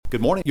Good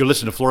morning. You're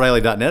listening to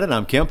FloorDaily.net, and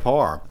I'm Kemp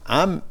Parr.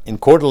 I'm in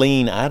Coeur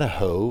d'Alene,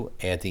 Idaho,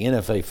 at the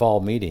NFA fall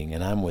meeting,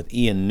 and I'm with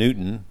Ian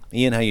Newton.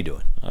 Ian, how you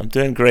doing? I'm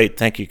doing great.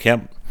 Thank you,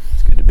 Kemp.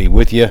 It's good to be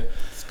with you.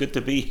 It's good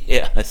to be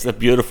here. It's a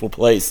beautiful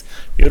place,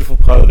 beautiful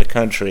part of the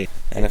country,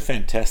 and a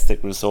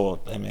fantastic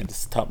resort. I mean,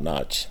 it's top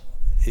notch.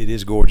 It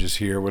is gorgeous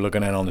here. We're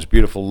looking out on this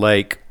beautiful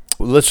lake.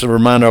 Let's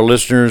remind our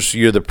listeners,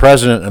 you're the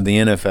president of the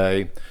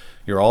NFA.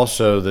 You're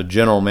also the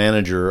general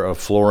manager of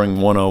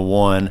Flooring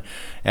 101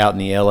 out in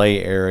the LA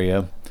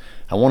area.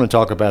 I want to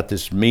talk about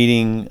this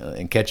meeting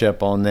and catch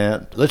up on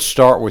that. Let's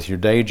start with your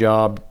day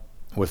job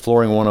with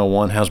Flooring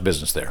 101. How's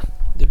business there?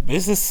 The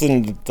business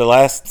in the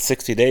last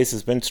 60 days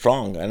has been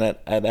strong and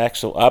an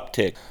actual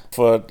uptick.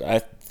 For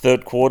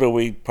third quarter,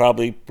 we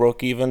probably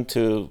broke even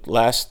to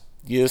last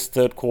year's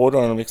third quarter,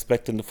 and I'm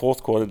expecting the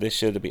fourth quarter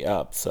this year to be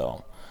up.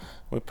 So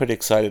we're pretty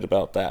excited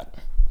about that.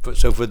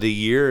 So for the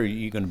year, are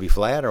you going to be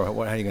flat, or how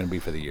are you going to be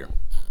for the year?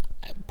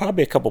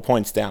 Probably a couple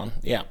points down,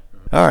 yeah.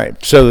 All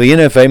right. So the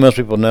NFA, most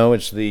people know,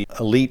 it's the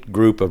elite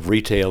group of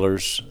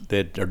retailers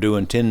that are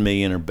doing $10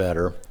 million or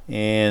better.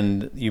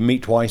 And you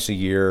meet twice a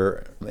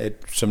year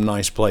at some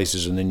nice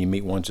places, and then you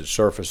meet once at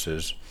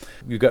surfaces.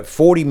 You've got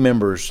 40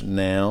 members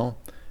now.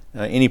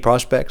 Any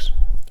prospects?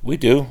 We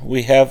do.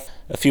 We have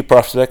a few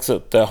prospects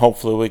that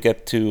hopefully we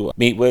get to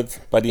meet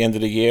with by the end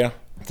of the year.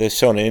 They've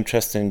shown an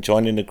interest in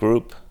joining the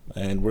group,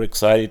 and we're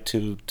excited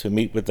to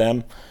meet with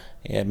them.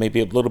 Yeah, maybe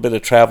a little bit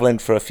of traveling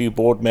for a few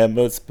board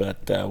members,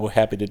 but we're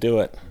happy to do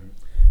it.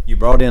 You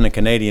brought in a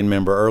Canadian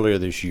member earlier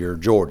this year,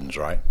 Jordan's,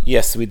 right?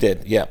 Yes, we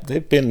did. Yeah,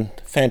 they've been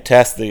a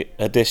fantastic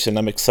addition.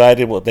 I'm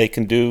excited what they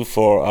can do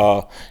for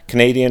our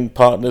Canadian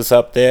partners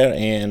up there,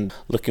 and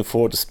looking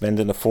forward to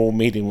spending a full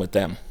meeting with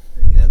them.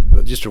 Yeah,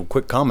 but just a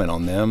quick comment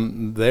on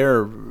them.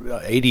 They're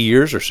 80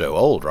 years or so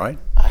old, right?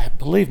 I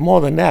believe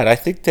more than that. I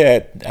think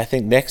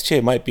next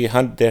year might be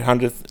their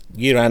 100th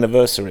year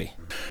anniversary.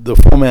 The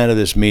format of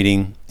this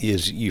meeting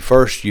is you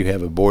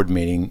have a board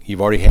meeting.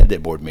 You've already had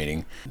that board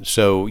meeting.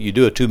 So you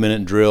do a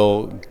 2-minute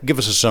drill. Give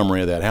us a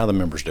summary of that. How are the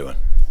members doing?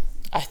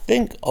 I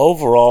think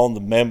overall the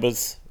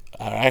members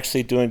are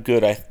actually doing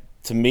good.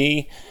 To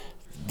me,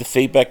 the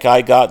feedback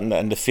I got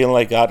and the feeling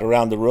I got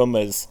around the room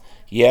is,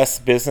 yes,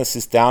 business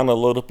is down a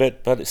little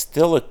bit, but it's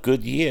still a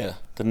good year.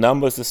 The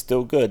numbers are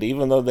still good,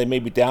 even though they may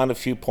be down a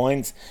few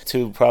points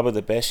to probably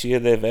the best year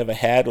they've ever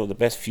had, or the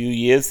best few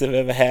years they've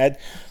ever had.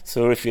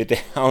 So if you're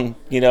down,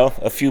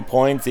 a few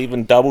points,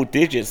 even double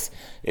digits,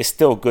 it's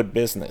still good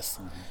business.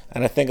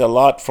 And I think a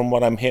lot from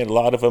what I'm hearing, a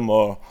lot of them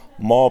are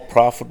more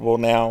profitable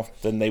now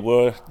than they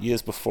were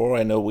years before.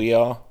 I know we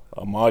are.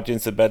 Our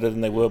margins are better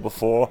than they were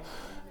before.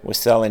 We're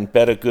selling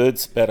better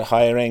goods, better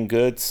higher end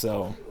goods,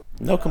 so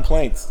no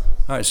complaints.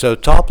 All right, so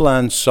top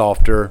line's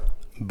softer,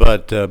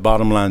 but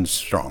bottom line's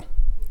strong.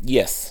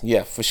 Yes,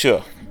 yeah, for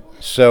sure.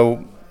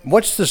 So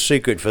what's the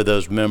secret for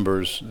those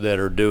members that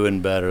are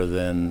doing better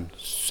than,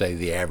 say,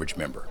 the average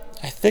member?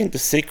 I think the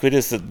secret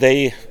is that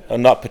they are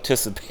not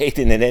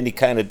participating in any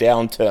kind of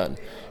downturn.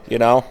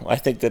 I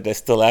think that they're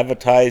still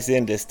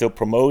advertising, they're still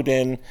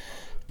promoting,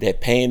 they're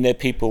paying their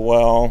people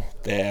well,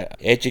 they're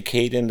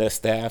educating their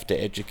staff, they're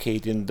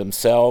educating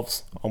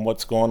themselves on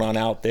what's going on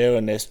out there,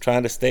 and they're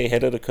trying to stay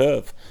ahead of the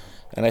curve.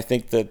 And I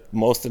think that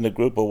most in the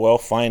group are well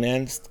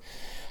financed,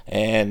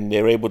 and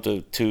they're able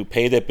to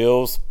pay their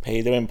bills,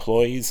 pay their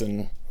employees,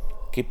 and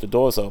keep the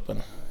doors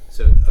open.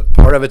 So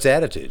part of it's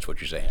attitude is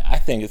what you're saying? I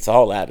think it's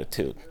all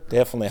attitude.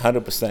 Definitely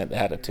 100%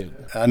 attitude.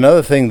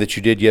 Another thing that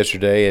you did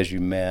yesterday as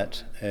you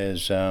met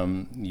is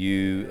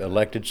you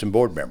elected some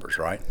board members,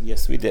 right?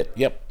 Yes, we did.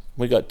 Yep.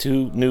 We got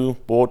 2 new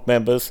board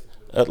members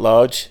at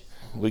large.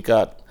 We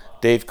got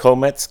Dave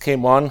Kometz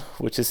came on,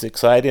 which is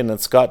exciting, and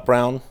Scott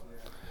Brown.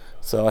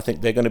 So I think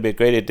they're going to be a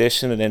great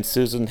addition. And then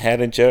Susan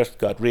Hattinger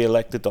got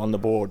reelected on the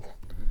board.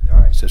 All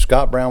right, so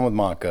Scott Brown with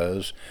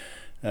Maco's,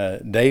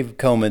 Dave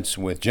Kometz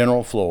with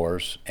General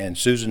Floors, and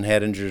Susan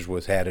Hattinger's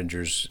with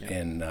Hattinger's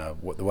in the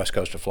west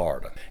coast of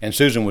Florida. And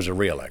Susan was a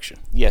reelection.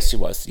 Yes, she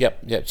was.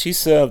 Yep. She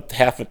served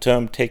half a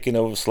term taking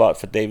over a slot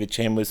for David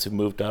Chambers, who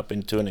moved up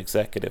into an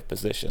executive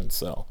position.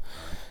 So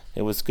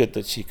it was good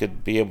that she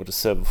could be able to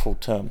serve a full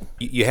term.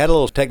 You had a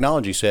little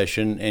technology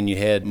session, and you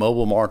had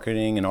mobile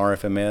marketing and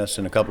RFMS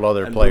and a couple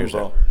other players.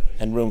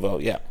 And Roomvo,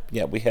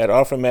 yeah. We had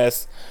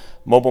RFMS,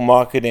 mobile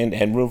marketing,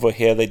 and Roomvo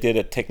here. They did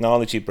a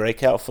technology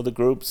breakout for the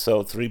group,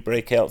 so 3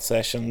 breakout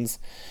sessions.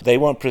 They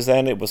weren't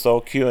presented, it was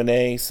all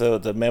Q&A, so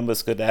the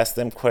members could ask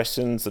them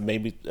questions and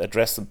maybe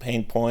address some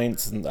pain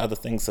points and other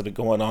things that are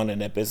going on in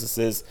their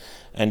businesses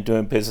and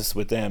doing business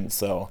with them.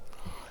 So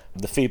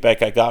the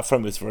feedback I got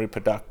from it is very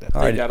productive.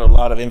 They got a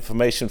lot of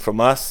information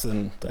from us,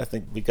 and I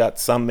think we got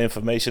some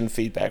information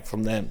feedback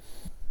from them.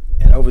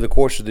 And over the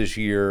course of this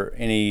year,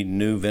 any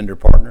new vendor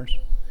partners?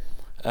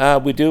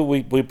 We do.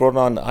 We brought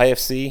on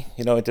IFC,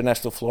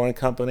 International Flooring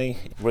Company.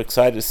 We're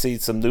excited to see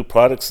some new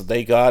products that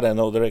they got. I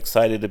know they're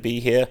excited to be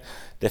here.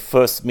 Their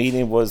first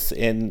meeting was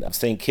in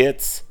St.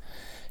 Kitts,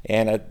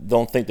 and I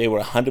don't think they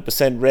were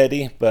 100%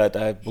 ready, but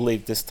I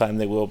believe this time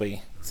they will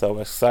be. So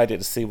we're excited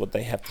to see what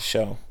they have to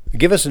show.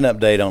 Give us an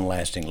update on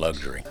Lasting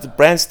Luxury. The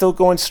brand's still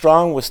going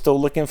strong. We're still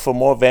looking for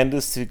more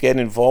vendors to get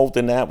involved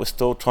in that. We're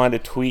still trying to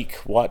tweak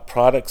what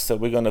products that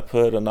we're going to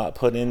put or not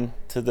put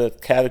into the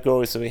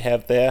categories that we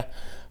have there.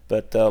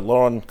 But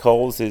Lauren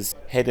Coles is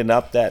heading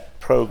up that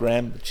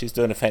program. She's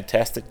doing a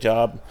fantastic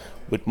job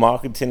with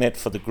marketing it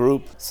for the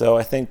group. So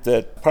I think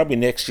that probably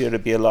next year it'll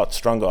be a lot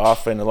stronger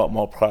offering, a lot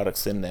more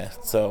products in there.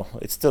 So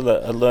it's still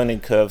a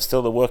learning curve,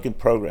 still a work in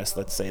progress,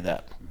 let's say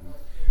that.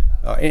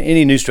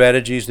 Any new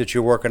strategies that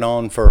you're working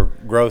on for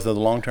growth in the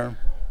long term?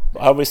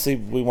 Obviously,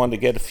 we want to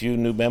get a few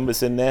new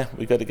members in there.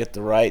 We got to get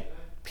the right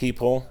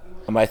people.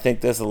 I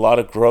think there's a lot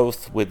of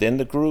growth within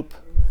the group,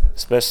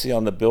 especially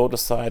on the builder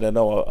side. I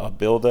know our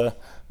builder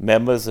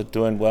members are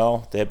doing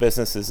well. Their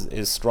business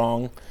is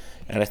strong.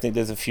 And I think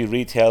there's a few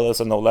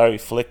retailers. I know Larry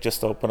Flick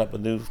just opened up a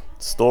new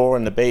store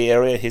in the Bay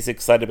Area. He's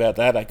excited about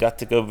that. I got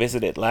to go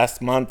visit it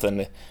last month,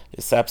 and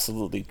it's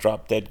absolutely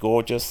drop dead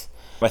gorgeous.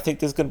 I think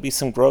there's going to be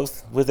some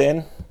growth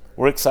within.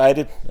 We're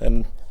excited,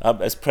 and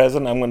as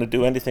president, I'm going to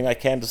do anything I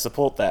can to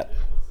support that.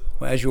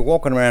 Well, as you're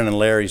walking around in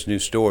Larry's new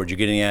store, did you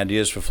get any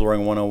ideas for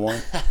Flooring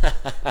 101?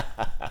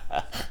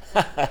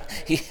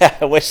 Yeah,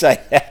 I wish I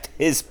had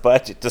his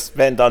budget to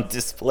spend on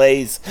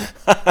displays.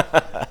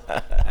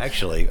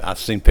 Actually, I've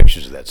seen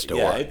pictures of that store,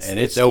 Yeah, and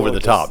it's over the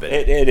top.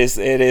 It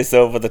is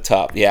over the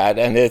top, yeah,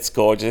 and it's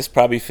gorgeous. It's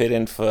probably fit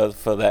in for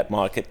that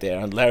market there,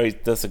 and Larry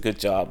does a good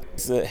job.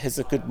 He's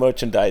a good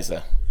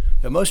merchandiser.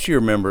 Now, most of your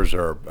members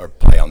are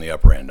play on the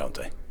upper end, don't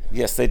they?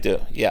 Yes, they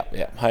do. Yeah,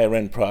 higher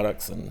end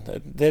products, and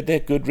they're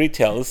good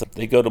retailers.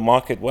 They go to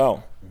market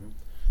well.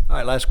 All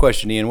right, last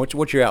question, Ian.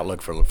 What's your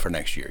outlook for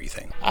next year, you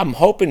think? I'm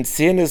hoping,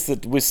 seeing as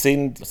that we've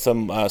seen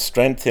some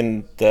strength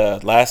in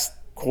the last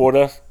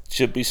quarter,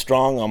 should be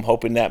strong. I'm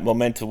hoping that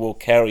momentum will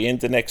carry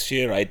into next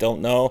year. I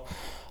don't know.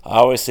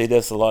 Obviously,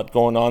 there's a lot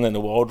going on in the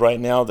world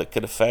right now that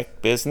could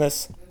affect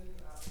business,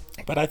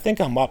 but I think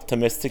I'm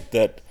optimistic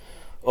that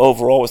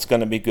overall it's going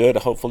to be good.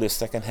 Hopefully the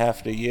second half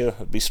of the year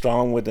will be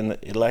strong with an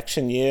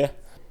election year.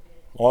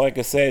 All I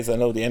can say is I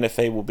know the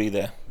NFA will be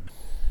there.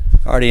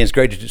 All right, Ian, it's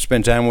great to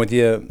spend time with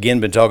you.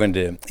 Again, been talking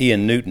to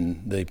Ian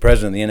Newton, the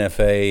president of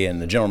the NFA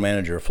and the general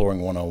manager of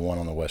Flooring 101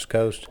 on the West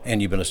Coast.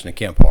 And you've been listening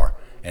to Kemp Harr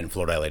and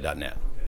FloorDaily.net.